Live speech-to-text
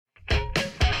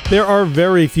There are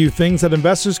very few things that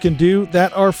investors can do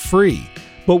that are free.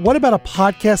 But what about a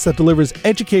podcast that delivers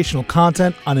educational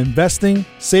content on investing,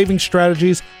 saving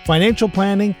strategies, financial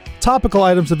planning, topical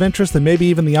items of interest, and maybe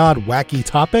even the odd wacky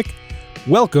topic?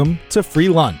 Welcome to Free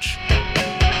Lunch.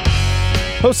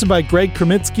 Hosted by Greg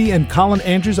Kremitsky and Colin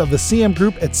Andrews of the CM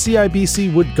Group at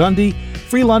CIBC Wood Gundy,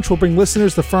 Free Lunch will bring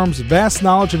listeners the firm's vast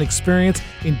knowledge and experience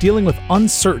in dealing with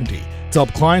uncertainty to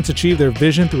help clients achieve their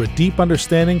vision through a deep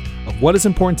understanding of what is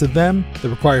important to them that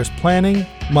requires planning,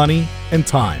 money, and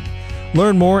time.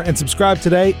 Learn more and subscribe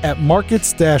today at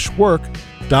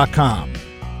markets-work.com.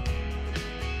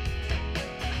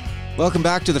 Welcome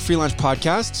back to the Free Lunch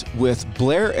Podcast with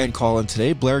Blair and Colin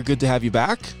today. Blair, good to have you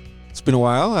back. It's been a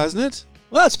while, hasn't it?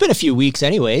 Well, it's been a few weeks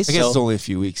anyways. I guess it's only a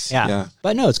few weeks. Yeah.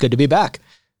 But no, it's good to be back.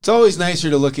 It's always nicer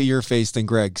to look at your face than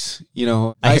Greg's. You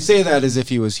know, I say that as if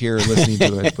he was here listening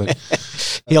to it, but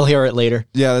he'll hear it later.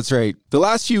 Yeah, that's right. The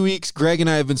last few weeks, Greg and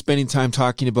I have been spending time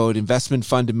talking about investment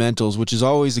fundamentals, which is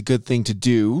always a good thing to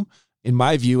do, in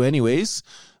my view anyways.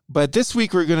 But this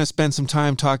week, we're going to spend some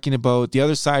time talking about the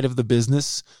other side of the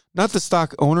business, not the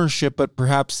stock ownership, but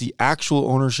perhaps the actual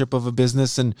ownership of a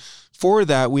business. And for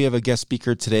that, we have a guest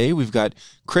speaker today. We've got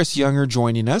Chris Younger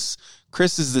joining us.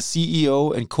 Chris is the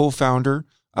CEO and co-founder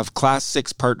of Class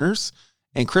 6 Partners,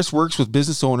 and Chris works with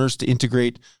business owners to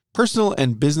integrate personal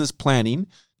and business planning,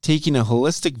 taking a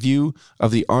holistic view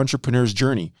of the entrepreneur's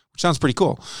journey, which sounds pretty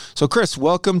cool. So Chris,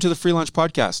 welcome to the Free Lunch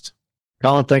Podcast.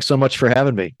 Colin, thanks so much for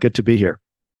having me. Good to be here.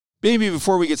 Maybe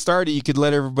before we get started, you could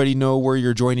let everybody know where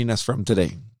you're joining us from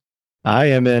today. I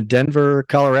am in Denver,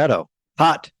 Colorado.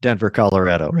 Hot Denver,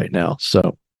 Colorado right now.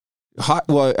 So hot.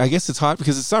 Well, I guess it's hot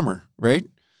because it's summer, right?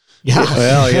 Yeah.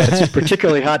 Well, yeah, it's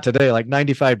particularly hot today, like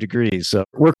 95 degrees. So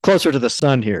we're closer to the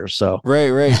sun here. So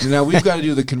right. Now we've got to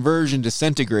do the conversion to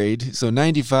centigrade. So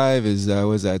 95 is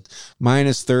was that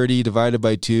minus 30 divided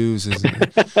by 2. So I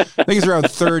think it's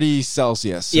around 30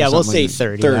 Celsius. Yeah, we'll say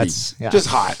 30. 30. That's, just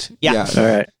hot. Yeah. All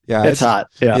right. Yeah, it's hot.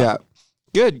 Yeah.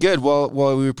 Good.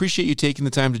 Well, we appreciate you taking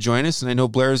the time to join us, and I know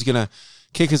Blair is going to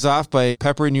kick us off by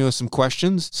peppering you with some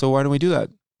questions. So why don't we do that?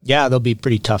 Yeah, they'll be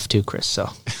pretty tough too, Chris. So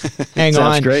hang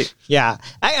on. Sounds great. Yeah.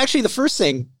 Actually, the first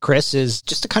thing, Chris, is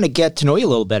just to kind of get to know you a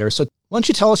little better. So why don't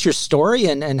you tell us your story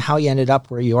and how you ended up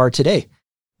where you are today?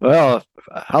 Well,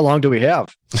 how long do we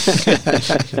have?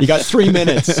 You got 3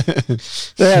 minutes.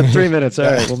 Yeah, 3 minutes. All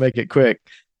right, we'll make it quick.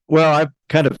 Well, I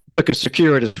kind of took a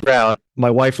circuitous route.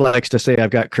 My wife likes to say I've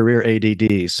got career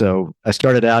ADD. So I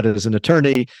started out as an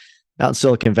attorney out in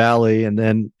Silicon Valley and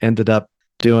then ended up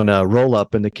doing a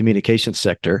roll-up in the communications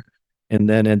sector, and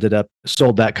then ended up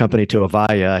sold that company to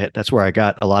Avaya. That's where I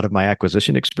got a lot of my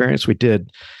acquisition experience.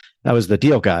 I was the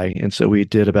deal guy. And so we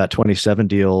did about 27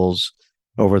 deals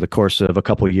over the course of a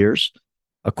couple of years,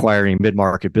 acquiring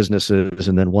mid-market businesses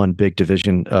and then one big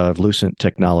division of Lucent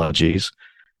Technologies.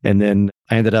 And then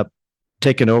I ended up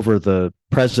taking over the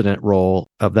president role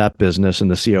of that business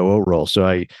and the COO role. So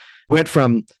I went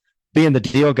from being the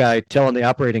deal guy, telling the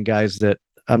operating guys that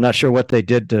I'm not sure what they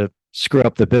did to screw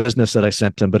up the business that I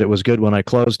sent them, but it was good when I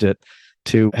closed it,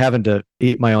 to having to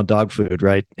eat my own dog food,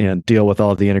 right? And deal with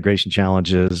all of the integration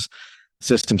challenges,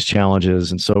 systems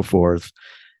challenges, and so forth.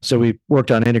 So we worked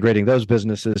on integrating those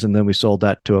businesses, and then we sold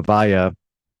that to Avaya.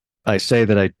 I say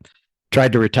that I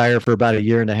tried to retire for about a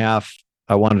year and a half.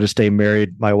 I wanted to stay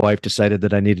married. My wife decided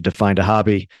that I needed to find a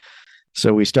hobby.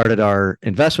 So we started our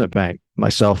investment bank,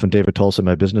 myself and David Tolson,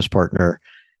 my business partner,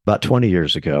 about 20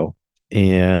 years ago.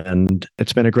 And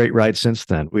it's been a great ride since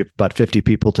then. We have about 50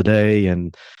 people today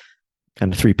and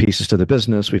kind of 3 pieces to the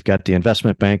business. We've got the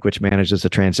investment bank, which manages the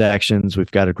transactions.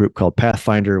 We've got a group called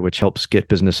Pathfinder, which helps get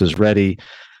businesses ready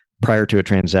prior to a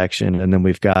transaction. And then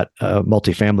we've got a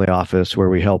multifamily office where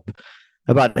we help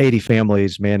about 80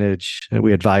 families manage, and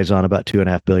we advise on about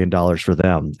 $2.5 billion for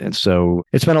them. And so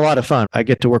it's been a lot of fun. I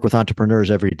get to work with entrepreneurs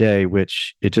every day,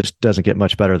 which it just doesn't get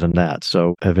much better than that.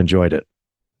 So I've enjoyed it.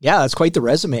 Yeah, that's quite the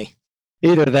resume.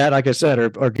 Either that, like I said,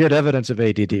 or good evidence of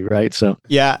ADD, right? So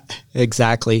yeah,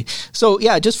 exactly. So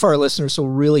yeah, just for our listeners, so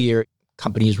really your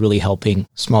company is really helping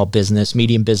small business,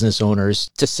 medium business owners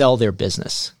to sell their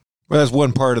business. Well, that's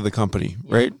one part of the company,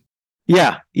 right?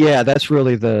 Yeah. That's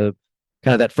really the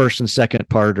kind of that first and second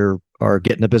part are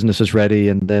getting the businesses ready,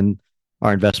 and then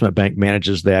our investment bank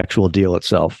manages the actual deal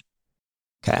itself.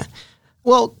 Okay.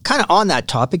 Well, kind of on that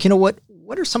topic, what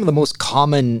are some of the most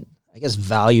common, I guess,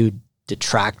 valued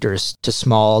detractors to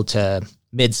small to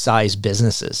mid-sized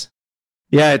businesses?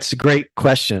 Yeah, it's a great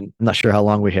question. I'm not sure how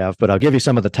long we have, but I'll give you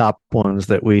some of the top ones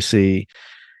that we see.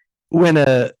 When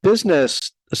a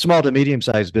small to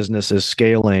medium-sized business is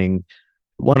scaling,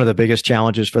 one of the biggest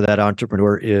challenges for that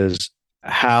entrepreneur is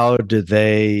how do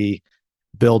they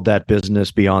build that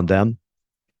business beyond them.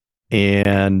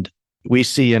 And we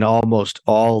see in almost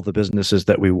all the businesses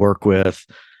that we work with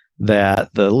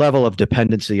that the level of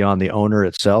dependency on the owner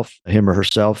itself, him or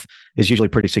herself, is usually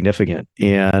pretty significant.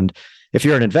 And if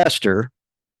you're an investor,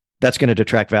 that's going to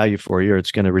detract value for you, or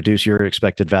it's going to reduce your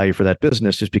expected value for that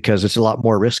business just because it's a lot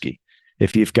more risky.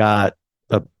 If you've got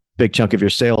a big chunk of your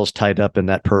sales tied up in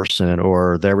that person,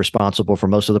 or they're responsible for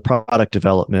most of the product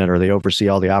development, or they oversee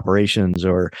all the operations,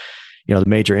 or the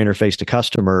major interface to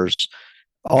customers,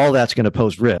 all that's going to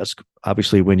pose risk.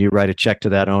 Obviously, when you write a check to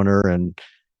that owner, and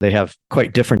they have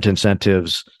quite different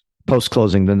incentives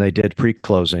post-closing than they did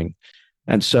pre-closing.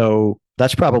 And so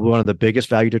that's probably one of the biggest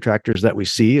value detractors that we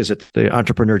see, is that the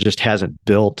entrepreneur just hasn't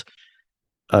built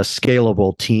a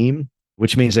scalable team,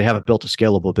 which means they haven't built a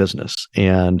scalable business.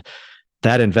 And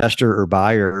that investor or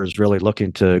buyer is really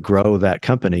looking to grow that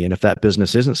company. And if that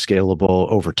business isn't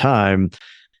scalable over time,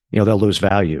 they'll lose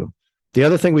value. The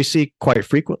other thing we see quite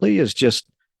frequently is just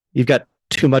you've got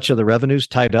too much of the revenues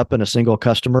tied up in a single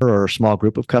customer or a small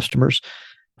group of customers.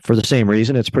 For the same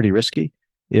reason, it's pretty risky.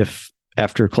 If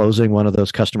after closing, one of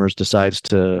those customers decides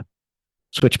to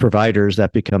switch providers,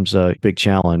 that becomes a big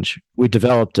challenge. We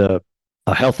developed a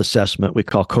health assessment we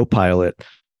call Copilot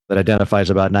that identifies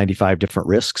about 95 different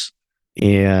risks.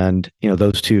 And,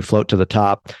 those two float to the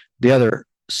top. The other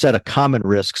set of common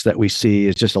risks that we see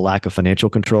is just a lack of financial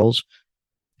controls.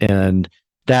 And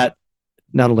that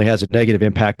not only has a negative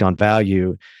impact on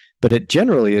value, but it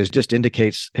generally just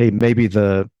indicates, hey, maybe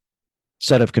the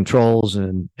set of controls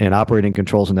and operating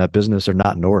controls in that business are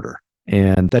not in order.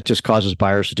 And that just causes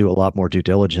buyers to do a lot more due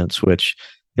diligence, which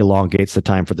elongates the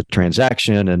time for the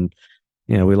transaction. And,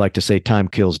 we like to say time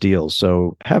kills deals.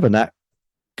 So having that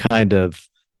kind of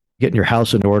getting your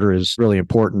house in order is really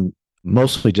important,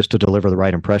 mostly just to deliver the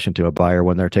right impression to a buyer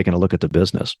when they're taking a look at the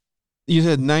business. You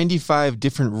had 95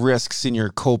 different risks in your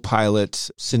Copilot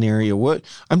scenario.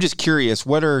 I'm just curious,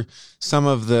 what are some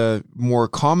of the more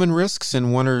common risks,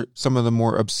 and what are some of the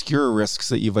more obscure risks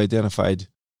that you've identified?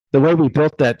 The way we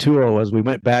built that tool was we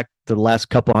went back to the last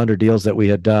couple hundred deals that we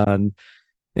had done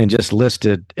and just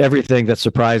listed everything that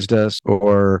surprised us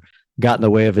or got in the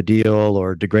way of a deal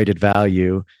or degraded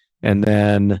value. And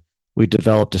then we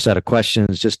developed a set of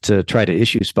questions just to try to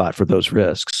issue spot for those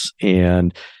risks.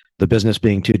 And the business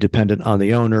being too dependent on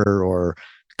the owner, or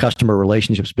customer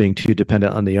relationships being too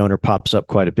dependent on the owner, pops up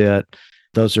quite a bit.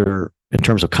 Those are, in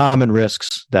terms of common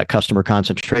risks, that customer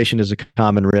concentration is a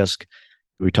common risk.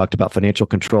 We talked about financial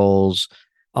controls.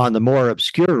 On the more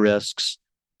obscure risks,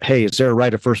 hey, is there a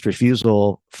right of first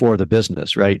refusal for the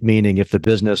business, right? Meaning if the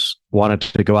business wanted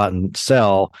to go out and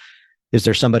sell, is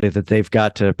there somebody that they've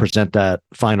got to present that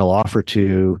final offer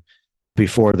to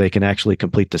before they can actually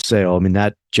complete the sale? I mean,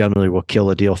 that generally will kill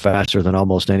a deal faster than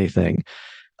almost anything.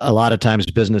 A lot of times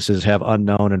businesses have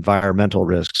unknown environmental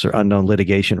risks or unknown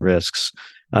litigation risks,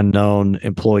 unknown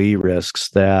employee risks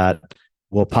that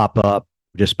will pop up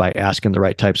just by asking the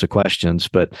right types of questions.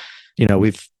 But,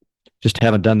 we've just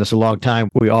haven't done this a long time.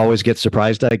 We always get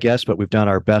surprised, I guess, but we've done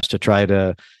our best to try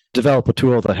to develop a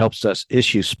tool that helps us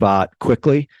issue spot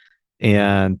quickly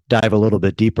and dive a little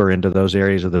bit deeper into those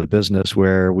areas of the business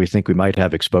where we think we might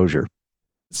have exposure.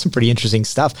 Some pretty interesting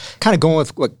stuff. Kind of going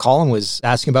with what Colin was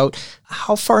asking about,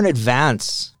 how far in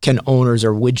advance can owners,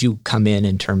 or would you come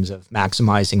in terms of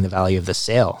maximizing the value of the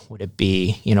sale? Would it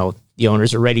be, the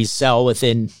owners are ready to sell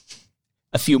within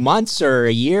a few months or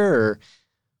a year? Or?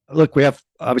 Look, we have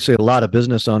obviously a lot of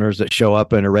business owners that show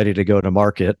up and are ready to go to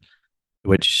market,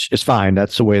 which is fine.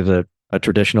 That's the way a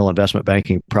traditional investment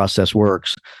banking process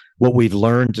works. What we've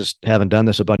learned, just having done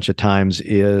this a bunch of times,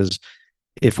 is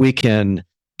if we can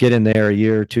get in there a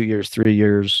year, 2 years, 3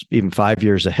 years, even 5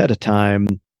 years ahead of time,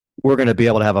 we're going to be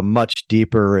able to have a much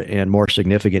deeper and more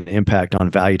significant impact on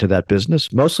value to that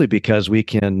business, mostly because we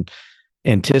can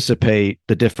anticipate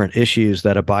the different issues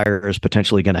that a buyer is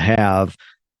potentially going to have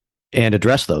and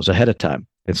address those ahead of time.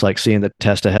 It's like seeing the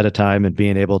test ahead of time and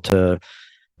being able to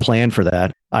plan for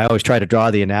that. I always try to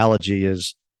draw the analogy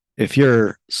is, if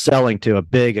you're selling to a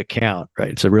big account, right,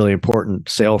 it's a really important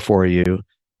sale for you.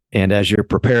 And as you're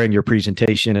preparing your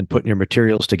presentation and putting your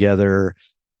materials together,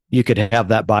 you could have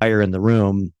that buyer in the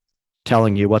room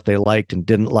telling you what they liked and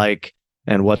didn't like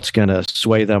and what's going to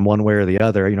sway them one way or the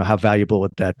other. How valuable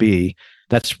would that be?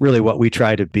 That's really what we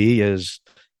try to be, is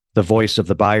the voice of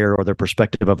the buyer or the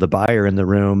perspective of the buyer in the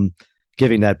room,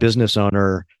 giving that business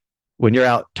owner, when you're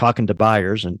out talking to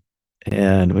buyers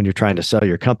and when you're trying to sell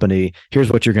your company,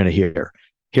 here's what you're going to hear.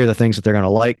 Here are the things that they're going to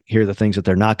like. Here are the things that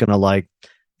they're not going to like.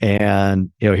 And,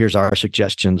 here's our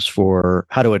suggestions for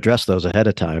how to address those ahead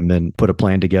of time and put a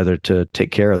plan together to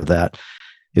take care of that.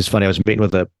 It's funny. I was meeting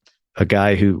with a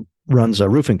guy who runs a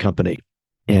roofing company.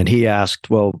 And he asked,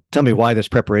 well, tell me why this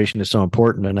preparation is so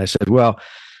important. And I said, well,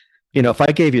 if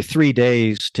I gave you 3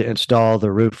 days to install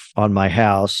the roof on my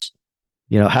house,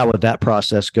 how would that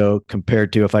process go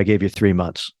compared to if I gave you 3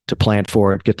 months to plan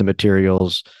for it, get the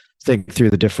materials, think through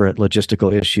the different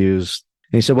logistical issues?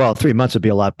 And he said, well, 3 months would be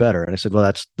a lot better. And I said, well,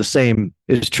 that's the same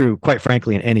is true, quite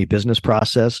frankly, in any business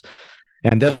process.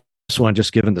 And this one,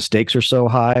 just given the stakes are so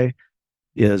high,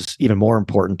 is even more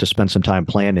important to spend some time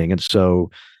planning. And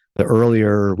so the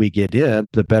earlier we get in,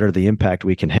 the better the impact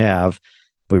we can have.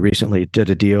 We recently did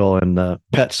a deal in the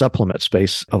pet supplement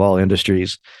space of all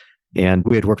industries, and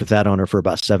we had worked with that owner for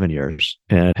about 7 years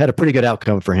and had a pretty good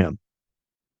outcome for him.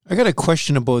 I got a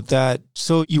question about that.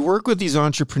 So you work with these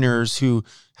entrepreneurs who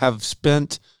have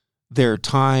spent their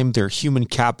time, their human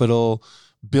capital,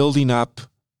 building up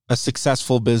a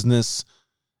successful business,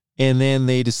 and then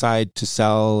they decide to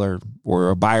sell or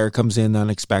a buyer comes in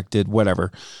unexpected,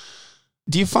 whatever.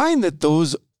 Do you find that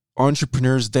those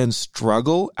entrepreneurs then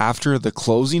struggle after the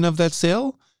closing of that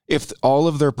sale if all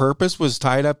of their purpose was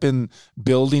tied up in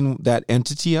building that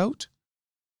entity out?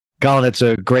 Colin, it's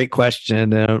a great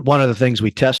question. One of the things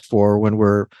we test for when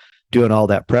we're doing all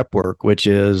that prep work, which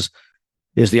is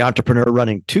the entrepreneur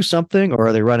running to something or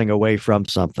are they running away from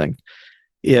something?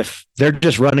 If they're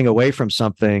just running away from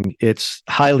something, it's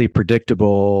highly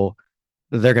predictable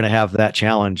they're going to have that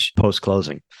challenge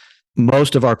post-closing.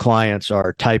 Most of our clients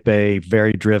are type A,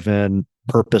 very driven,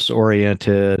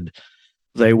 purpose-oriented.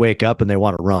 They wake up and they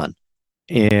want to run.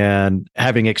 And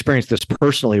having experienced this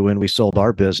personally when we sold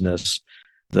our business,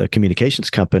 the communications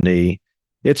company,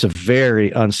 it's a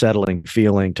very unsettling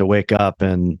feeling to wake up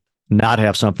and not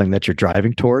have something that you're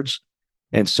driving towards.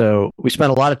 And so we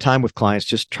spent a lot of time with clients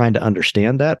just trying to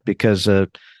understand that because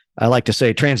I like to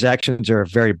say transactions are a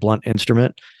very blunt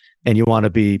instrument and you want to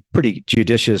be pretty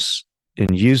judicious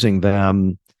in using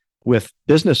them with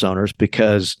business owners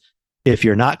because if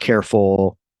you're not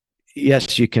careful,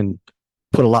 yes, you can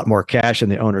put a lot more cash in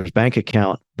the owner's bank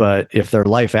account, but if their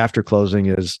life after closing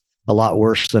is a lot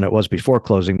worse than it was before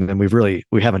closing, then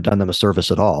we haven't done them a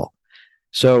service at all.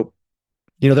 So,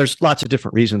 there's lots of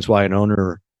different reasons why an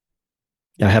owner.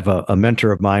 I have a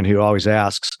mentor of mine who always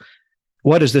asks,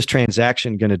 what is this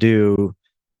transaction going to do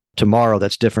tomorrow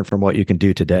that's different from what you can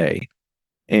do today?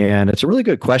 And it's a really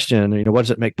good question. What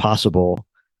does it make possible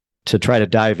to try to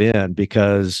dive in?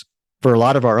 Because for a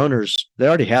lot of our owners, they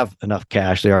already have enough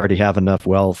cash. They already have enough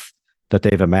wealth that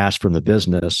they've amassed from the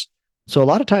business. So a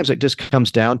lot of times it just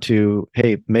comes down to,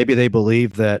 hey, maybe they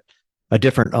believe that a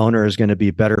different owner is going to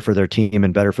be better for their team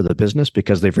and better for the business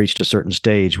because they've reached a certain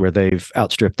stage where they've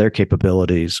outstripped their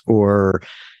capabilities, or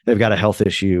they've got a health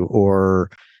issue,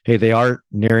 or hey, they are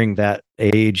nearing that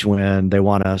age when they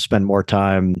want to spend more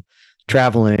time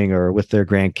traveling or with their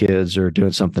grandkids or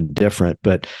doing something different.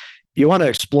 But you want to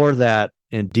explore that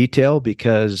in detail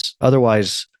because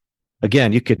otherwise,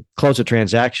 again, you could close a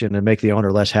transaction and make the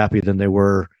owner less happy than they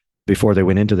were before they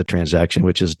went into the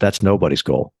transaction, that's nobody's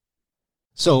goal.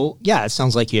 So, yeah, it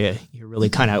sounds like you're really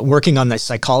kind of working on the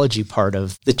psychology part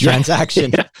of the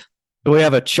transaction. Yeah. We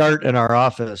have a chart in our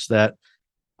office that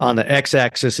on the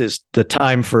x-axis is the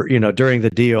time for, during the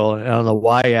deal. And on the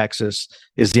y-axis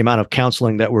is the amount of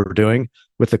counseling that we're doing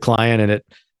with the client. And it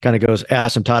kind of goes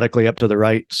asymptotically up to the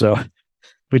right. So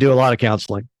we do a lot of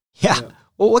counseling. Yeah.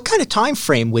 Well, what kind of time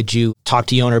frame would you talk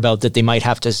to the owner about that they might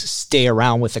have to stay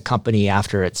around with the company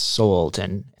after it's sold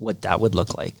and what that would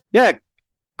look like? Yeah.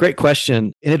 Great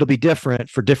question. And it'll be different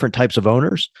for different types of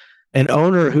owners. An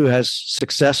owner who has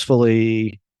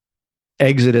successfully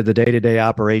exited the day-to-day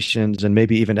operations and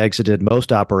maybe even exited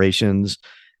most operations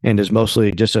and is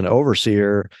mostly just an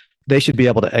overseer, they should be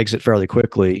able to exit fairly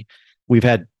quickly. We've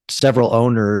had several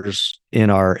owners in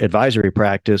our advisory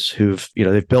practice who've,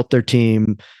 they've built their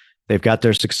team, they've got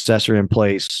their successor in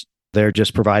place, they're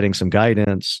just providing some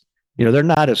guidance. They're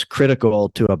not as critical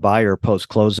to a buyer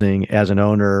post-closing as an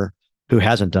owner who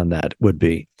hasn't done that would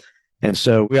be. And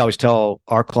so we always tell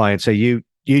our clients, hey,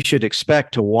 you should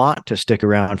expect to want to stick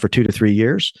around for 2 to 3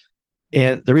 years.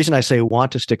 And the reason I say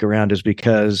want to stick around is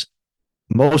because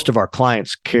most of our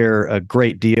clients care a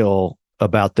great deal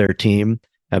about their team,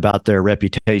 about their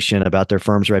reputation, about their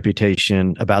firm's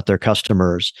reputation, about their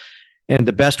customers. And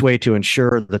the best way to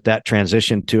ensure that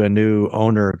transition to a new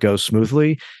owner goes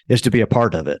smoothly is to be a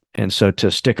part of it. And so to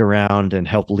stick around and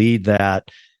help lead that,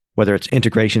 whether it's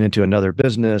integration into another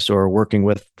business or working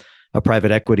with a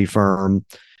private equity firm,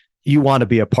 you want to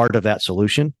be a part of that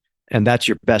solution. And that's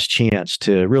your best chance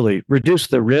to really reduce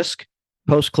the risk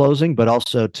post-closing, but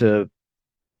also to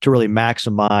really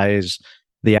maximize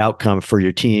the outcome for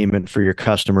your team and for your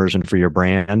customers and for your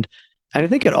brand. And I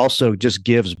think it also just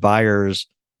gives buyers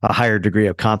a higher degree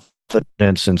of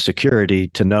confidence and security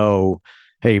to know,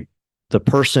 hey, the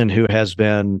person who has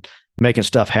been making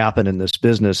stuff happen in this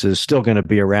business is still going to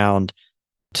be around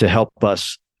to help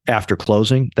us after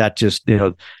closing. That just,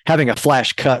 having a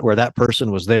flash cut where that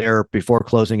person was there before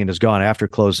closing and is gone after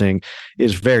closing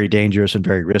is very dangerous and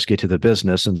very risky to the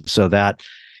business. And so that,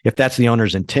 if that's the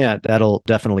owner's intent, that'll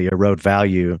definitely erode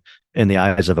value in the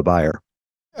eyes of a buyer.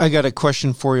 I got a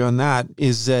question for you on that.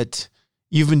 Is that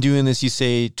you've been doing this, you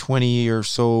say 20 or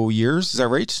so years? Is that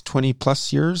right? 20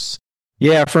 plus years?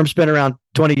 Yeah, firm's been around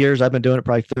 20 years. I've been doing it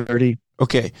probably 30.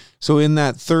 Okay. So in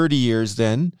that 30 years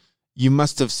then, you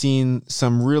must have seen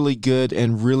some really good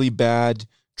and really bad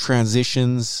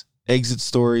transitions, exit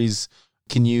stories.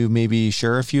 Can you maybe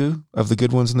share a few of the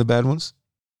good ones and the bad ones?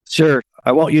 Sure.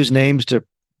 I won't use names to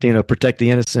protect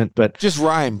the innocent, but just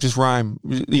rhyme.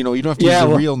 You don't have to use a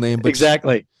real name, but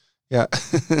exactly. Yeah.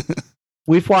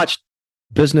 We've watched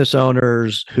business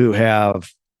owners who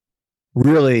have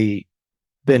really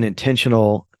been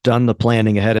intentional, done the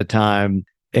planning ahead of time,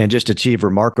 and just achieve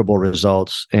remarkable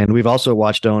results. And we've also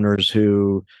watched owners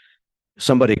who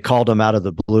somebody called them out of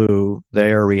the blue,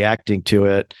 they are reacting to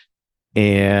it,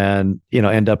 and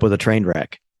end up with a train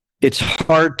wreck. It's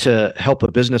hard to help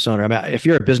a business owner. I mean, if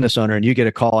you're a business owner and you get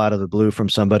a call out of the blue from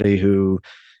somebody who,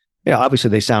 obviously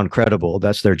they sound credible.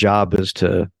 That's their job, is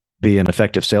to be an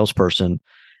effective salesperson.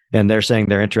 And they're saying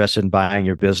they're interested in buying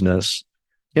your business.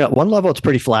 At one level, it's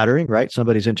pretty flattering, right?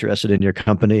 Somebody's interested in your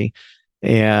company.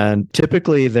 And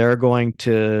typically they're going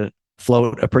to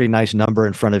float a pretty nice number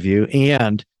in front of you.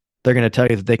 And they're going to tell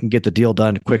you that they can get the deal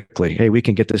done quickly. Hey, we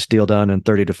can get this deal done in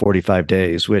 30 to 45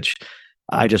 days, which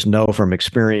I just know from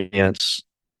experience,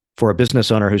 for a business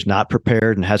owner who's not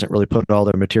prepared and hasn't really put all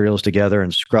their materials together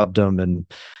and scrubbed them and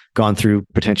gone through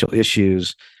potential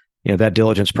issues, that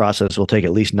diligence process will take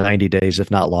at least 90 days,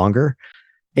 if not longer.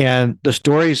 And the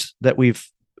stories that we've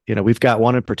got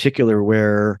one in particular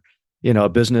where, a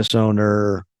business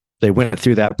owner, they went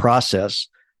through that process.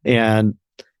 And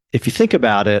if you think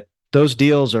about it, those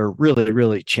deals are really,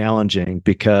 really challenging,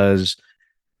 because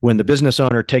when the business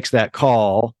owner takes that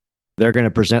call, they're going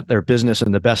to present their business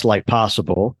in the best light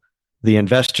possible. The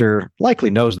investor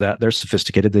likely knows that. They're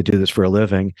sophisticated. They do this for a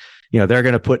living. They're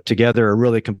going to put together a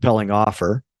really compelling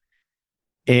offer.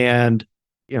 And,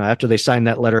 after they sign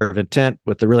that letter of intent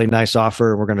with the really nice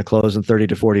offer, we're going to close in 30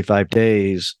 to 45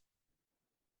 days.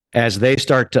 As they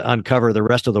start to uncover the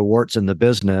rest of the warts in the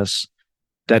business,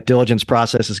 that diligence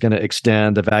process is going to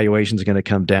extend. The valuation is going to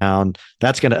come down.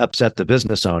 That's going to upset the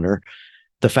business owner.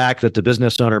 The fact that the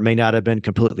business owner may not have been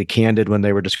completely candid when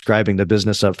they were describing the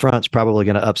business up front is probably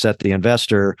going to upset the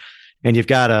investor. And you've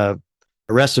got a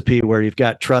recipe where you've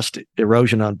got trust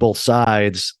erosion on both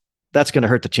sides. That's going to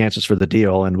hurt the chances for the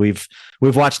deal. And we've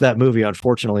watched that movie,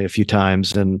 unfortunately, a few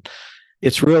times. And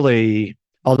it's really,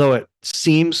 although it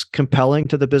seems compelling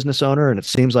to the business owner and it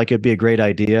seems like it'd be a great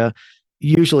idea,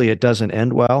 usually it doesn't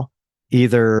end well.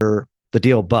 Either the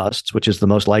deal busts, which is the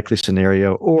most likely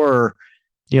scenario, or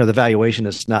the valuation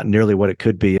is not nearly what it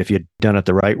could be if you'd done it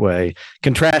the right way.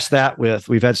 Contrast that with,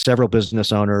 we've had several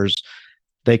business owners,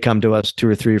 they come to us 2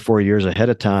 or 3 or 4 years ahead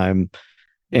of time,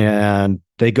 and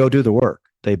they go do the work.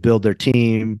 They build their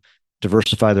team,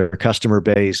 diversify their customer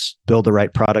base, build the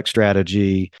right product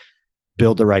strategy,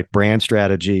 build the right brand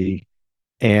strategy.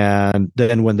 And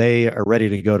then when they are ready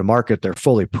to go to market, they're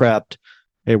fully prepped.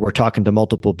 Hey, we're talking to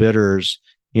multiple bidders.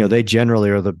 They generally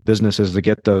are the businesses that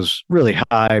get those really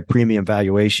high premium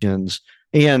valuations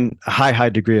and a high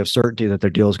degree of certainty that their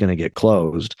deal is going to get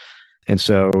closed.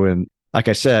 And like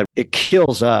I said, it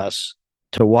kills us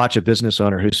to watch a business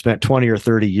owner who spent 20 or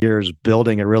 30 years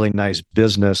building a really nice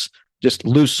business just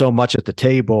lose so much at the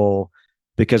table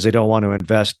because they don't want to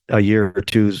invest a year or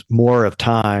two's more of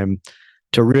time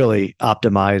to really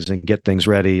optimize and get things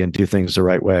ready and do things the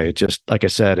right way. It just, like I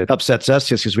said, it upsets us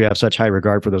just because we have such high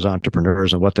regard for those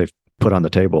entrepreneurs and what they've put on the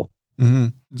table. Mm-hmm.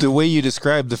 The way you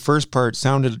described the first part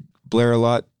sounded, Blair, a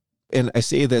lot. And I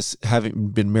say this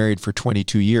having been married for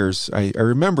 22 years. I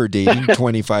remember dating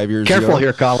 25 years ago. Careful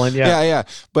here, Colin. Yeah. Yeah.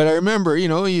 But I remember,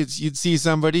 you'd see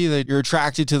somebody that you're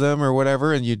attracted to them or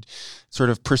whatever, and you'd sort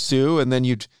of pursue. And then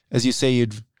as you say,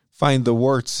 you'd find the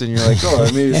warts and you're like, oh,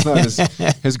 maybe it's not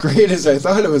as great as I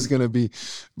thought it was going to be.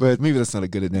 But maybe that's not a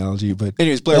good analogy. But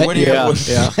anyways, Blair, what do you have?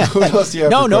 What else do you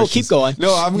have? No, keep going.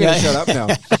 No, I'm going to shut up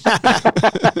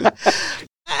now.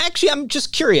 Actually, I'm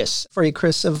just curious for you,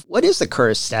 Chris, of what is the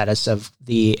current status of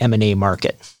the M&A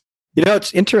market?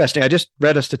 It's interesting. I just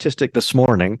read a statistic this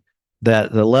morning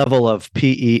that the level of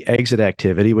PE exit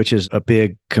activity, which is a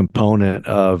big component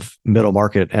of middle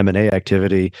market M&A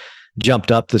activity,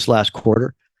 jumped up this last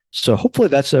quarter. So hopefully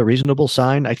that's a reasonable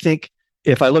sign. I think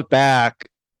if I look back,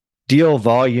 deal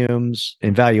volumes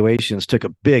and valuations took a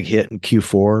big hit in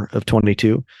Q4 of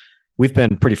 22. We've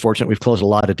been pretty fortunate. We've closed a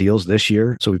lot of deals this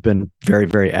year. So we've been very,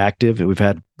 very active. And we've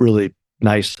had really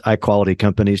nice, high quality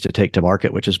companies to take to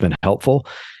market, which has been helpful.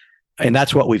 And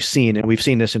that's what we've seen. And we've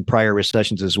seen this in prior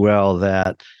recessions as well,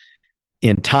 that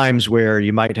in times where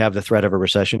you might have the threat of a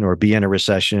recession or be in a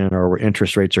recession or where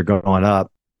interest rates are going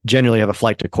up, generally have a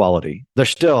flight to quality. There's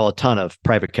still a ton of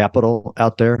private capital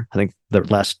out there. I think the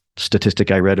last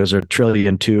statistic I read was $1.2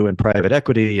 trillion in private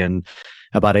equity and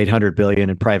about $800 billion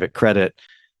in private credit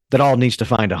that all needs to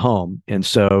find a home. And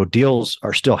so deals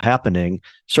are still happening,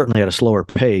 certainly at a slower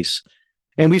pace.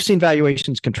 And we've seen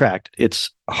valuations contract.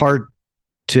 It's hard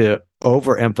to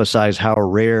overemphasize how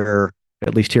rare,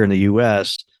 at least here in the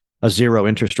US, a zero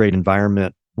interest rate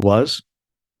environment was.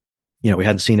 We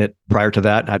hadn't seen it prior to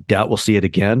that. I doubt we'll see it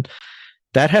again.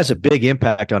 That has a big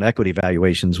impact on equity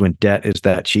valuations when debt is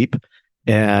that cheap.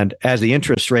 And as the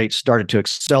interest rates started to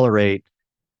accelerate,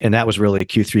 and that was really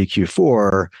Q3,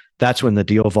 Q4, that's when the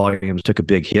deal volumes took a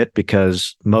big hit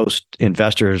because most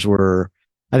investors were,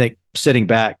 I think, sitting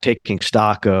back, taking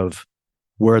stock of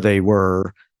where they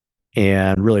were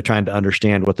and really trying to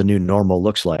understand what the new normal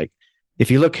looks like. If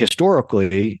you look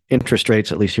historically, interest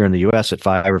rates, at least here in the US at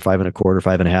 5 or 5.25,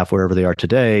 5.5, wherever they are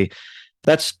today,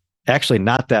 that's actually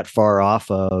not that far off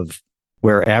of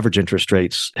where average interest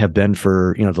rates have been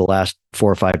for, the last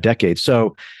 4 or 5 decades.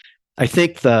 So I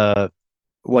think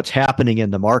what's happening in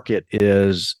the market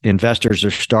is investors are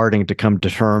starting to come to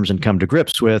terms and come to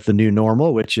grips with the new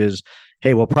normal, which is,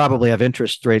 hey, we'll probably have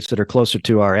interest rates that are closer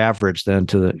to our average than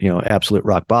to the, absolute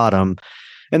rock bottom.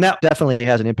 And that definitely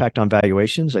has an impact on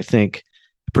valuations. I think,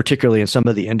 particularly in some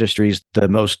of the industries, the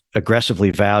most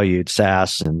aggressively valued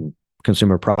SaaS and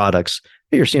consumer products,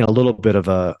 you're seeing a little bit of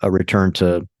a return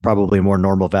to probably more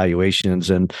normal valuations.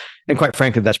 And quite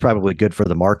frankly, that's probably good for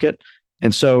the market.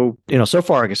 And so, so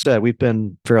far, like I said, we've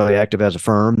been fairly active as a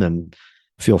firm and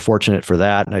feel fortunate for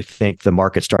that. And I think the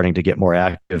market's starting to get more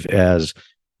active as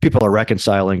people are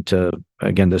reconciling to,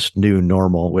 again, this new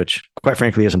normal, which quite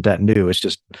frankly isn't that new. It's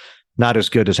just not as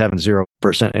good as having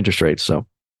 0% interest rates. So,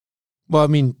 well, I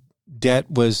mean, debt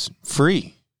was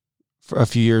free for a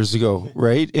few years ago,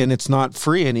 right? And it's not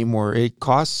free anymore. It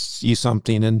costs you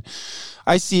something. And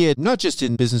I see it not just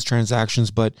in business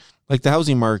transactions, but like the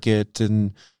housing market,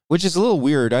 and which is a little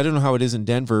weird. I don't know how it is in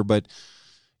Denver, but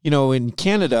in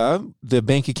Canada, the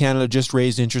Bank of Canada just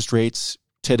raised interest rates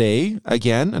today,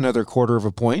 again, another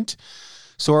 1/4 point.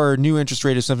 So our new interest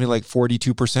rate is something like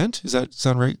 42%. Does that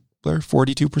sound right, Blair?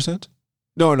 42%?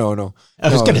 No. I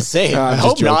was going to say, I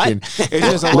hope joking. not.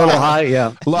 It's just a little high,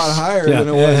 yeah. A lot higher than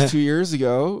it was 2 years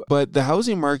ago. But the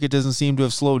housing market doesn't seem to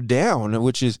have slowed down,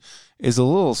 which is a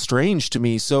little strange to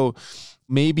me. So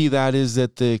maybe that is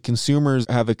that the consumers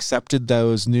have accepted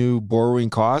those new borrowing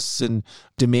costs and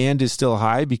demand is still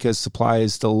high because supply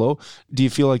is still low. Do you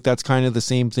feel like that's kind of the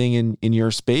same thing in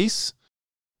your space?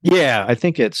 Yeah, I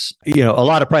think it's, a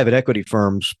lot of private equity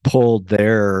firms pulled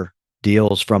their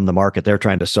deals from the market. They're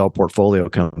trying to sell portfolio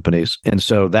companies. And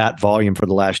so that volume for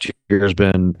the last year has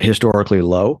been historically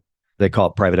low. They call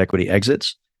it private equity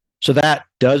exits. So that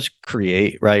does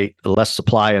create, right, less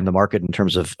supply in the market in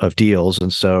terms of deals.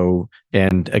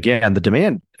 And again, the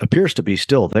demand appears to be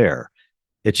still there.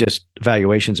 It's just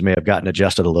valuations may have gotten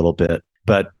adjusted a little bit,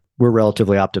 but we're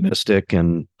relatively optimistic.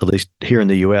 And at least here in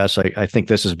the US, I think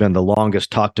this has been the longest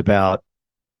talked about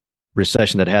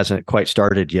recession that hasn't quite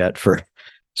started yet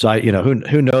So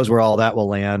who knows where all that will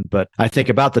land, but I think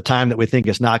about the time that we think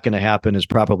it's not going to happen is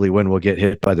probably when we'll get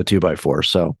hit by the 2x4.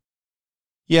 So,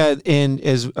 yeah, and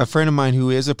as a friend of mine who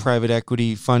is a private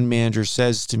equity fund manager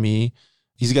says to me,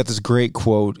 he's got this great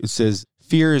quote. It says,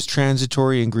 "Fear is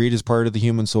transitory and greed is part of the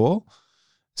human soul."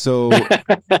 So,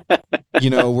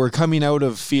 we're coming out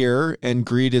of fear and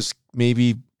greed is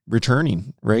maybe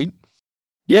returning, right?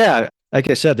 Yeah, like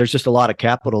I said, there's just a lot of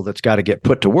capital that's got to get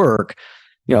put to work.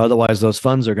 Otherwise those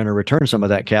funds are going to return some of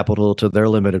that capital to their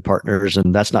limited partners,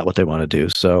 and that's not what they want to do.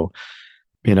 So,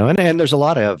 and there's a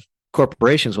lot of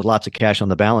corporations with lots of cash on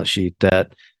the balance sheet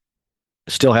that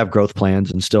still have growth plans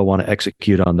and still want to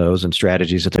execute on those and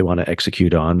strategies that they want to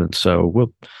execute on. And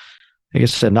so like I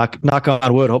said, knock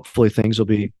on wood, hopefully things will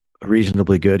be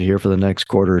reasonably good here for the next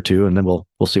 1/4 or 2, and then we'll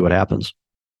see what happens.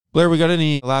 Blair, we got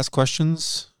any last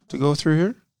questions to go through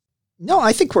here? No,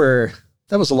 I think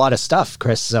that was a lot of stuff,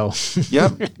 Chris. So yeah.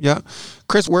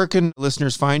 Chris, where can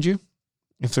listeners find you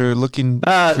if they're looking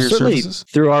for your services?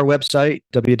 Through our website,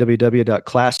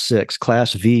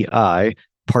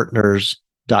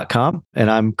 www.class6partners.com. And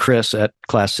I'm Chris at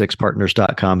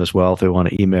class6partners.com as well if they want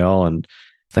to email. And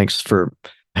thanks for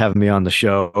having me on the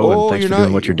show. Oh, and thanks for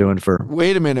doing what you're doing for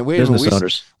Wait a minute. business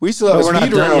owners. We still have we're a not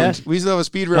speed done round. yet? We still have a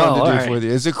speed round to do all for right.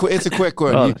 you. It's a quick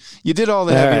one. Oh. You did all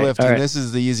the All heavy right, lifting. all right. This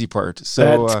is the easy part.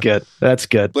 So That's good. That's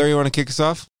good. Blair, you want to kick us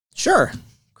off? Sure.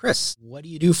 Chris, what do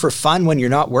you do for fun when you're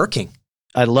not working?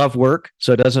 I love work,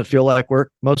 so it doesn't feel like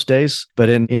work most days. But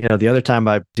in the other time,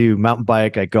 I do mountain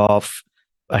bike, I golf,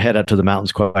 I head up to the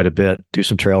mountains quite a bit, do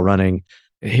some trail running.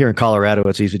 Here in Colorado,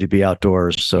 it's easy to be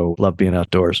outdoors, so love being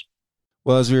outdoors.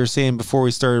 Well, as we were saying before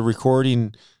we started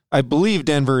recording, I believe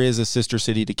Denver is a sister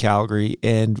city to Calgary,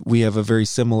 and we have a very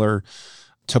similar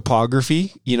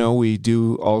topography. We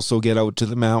do also get out to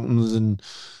the mountains and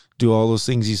do all those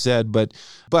things you said, but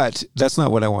that's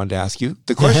not what I wanted to ask you.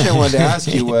 The question I wanted to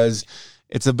ask you was,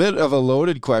 it's a bit of a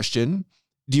loaded question.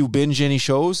 Do you binge any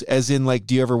shows? As in,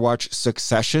 do you ever watch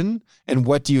Succession? And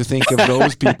what do you think of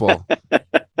those people?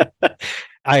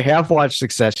 I have watched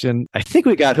Succession. I think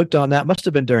we got hooked on that. Must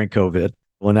have been during COVID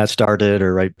when that started,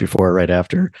 or right before or right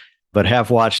after, but have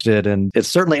watched it. And it's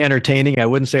certainly entertaining. I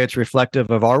wouldn't say it's reflective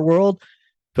of our world,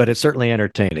 but it's certainly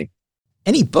entertaining.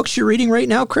 Any books you're reading right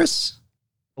now, Chris?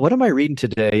 What am I reading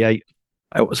today?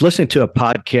 I was listening to a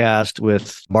podcast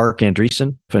with Mark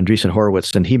Andreessen from Andreessen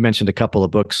Horowitz, and he mentioned a couple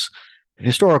of books,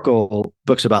 historical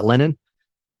books about Lenin,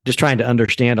 just trying to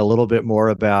understand a little bit more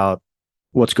about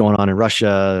what's going on in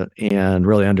Russia and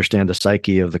really understand the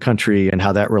psyche of the country and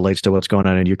how that relates to what's going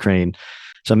on in Ukraine.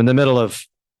 So I'm in the middle of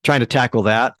trying to tackle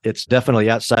that. It's definitely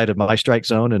outside of my strike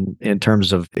zone and in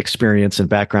terms of experience and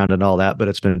background and all that, but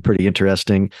it's been pretty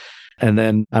interesting. And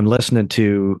then I'm listening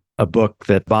to a book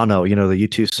that Bono, the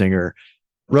U2 singer,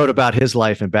 wrote about his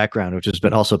life and background, which has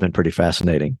also been pretty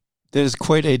fascinating. There's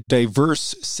quite a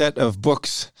diverse set of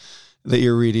books that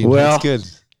you're reading. Well, That's good.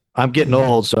 I'm getting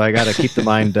old, so I got to keep the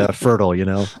mind fertile,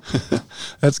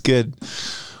 That's good.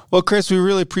 Well, Chris, we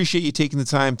really appreciate you taking the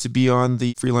time to be on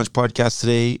the Free Lunch Podcast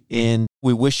today, and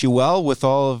we wish you well with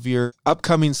all of your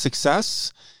upcoming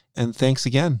success, and thanks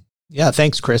again. Yeah,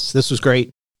 thanks, Chris. This was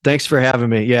great. Thanks for having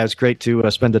me. Yeah, it's great to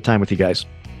spend the time with you guys.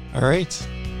 All right.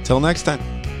 Till next time.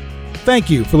 Thank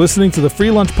you for listening to the Free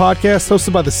Lunch Podcast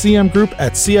hosted by the CM Group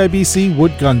at CIBC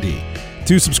Wood Gundy.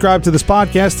 To subscribe to this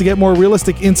podcast to get more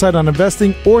realistic insight on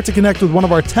investing or to connect with one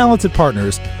of our talented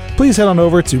partners, please head on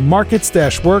over to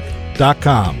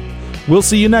markets-work.com. We'll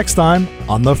see you next time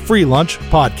on the Free Lunch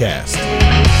Podcast.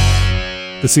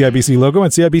 The CIBC logo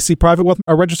and CIBC Private Wealth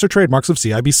are registered trademarks of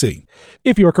CIBC.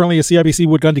 If you are currently a CIBC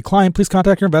Wood Gundy client, please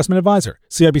contact your investment advisor.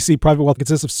 CIBC Private Wealth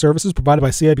consists of services provided by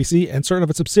CIBC and certain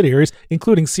of its subsidiaries,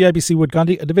 including CIBC Wood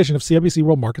Gundy, a division of CIBC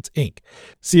World Markets, Inc.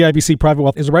 CIBC Private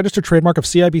Wealth is a registered trademark of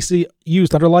CIBC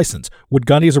used under license. Wood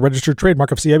Gundy is a registered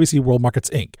trademark of CIBC World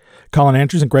Markets, Inc. Colin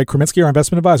Andrews and Greg Kreminsky are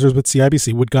investment advisors with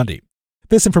CIBC Wood Gundy.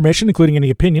 This information, including any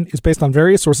opinion, is based on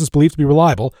various sources believed to be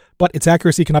reliable, but its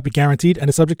accuracy cannot be guaranteed and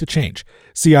is subject to change.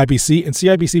 CIBC and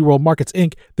CIBC World Markets,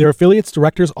 Inc., their affiliates,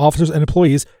 directors, officers, and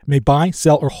employees may buy,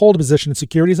 sell, or hold a position in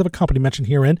securities of a company mentioned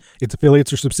herein, its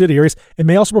affiliates or subsidiaries, and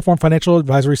may also perform financial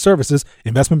advisory services,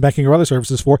 investment banking, or other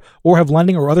services for, or have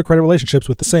lending or other credit relationships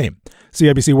with the same.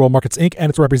 CIBC World Markets, Inc. and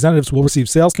its representatives will receive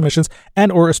sales commissions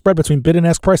and or a spread between bid and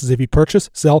ask prices if you purchase,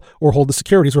 sell, or hold the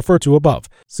securities referred to above.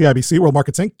 CIBC World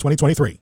Markets, Inc., 2023.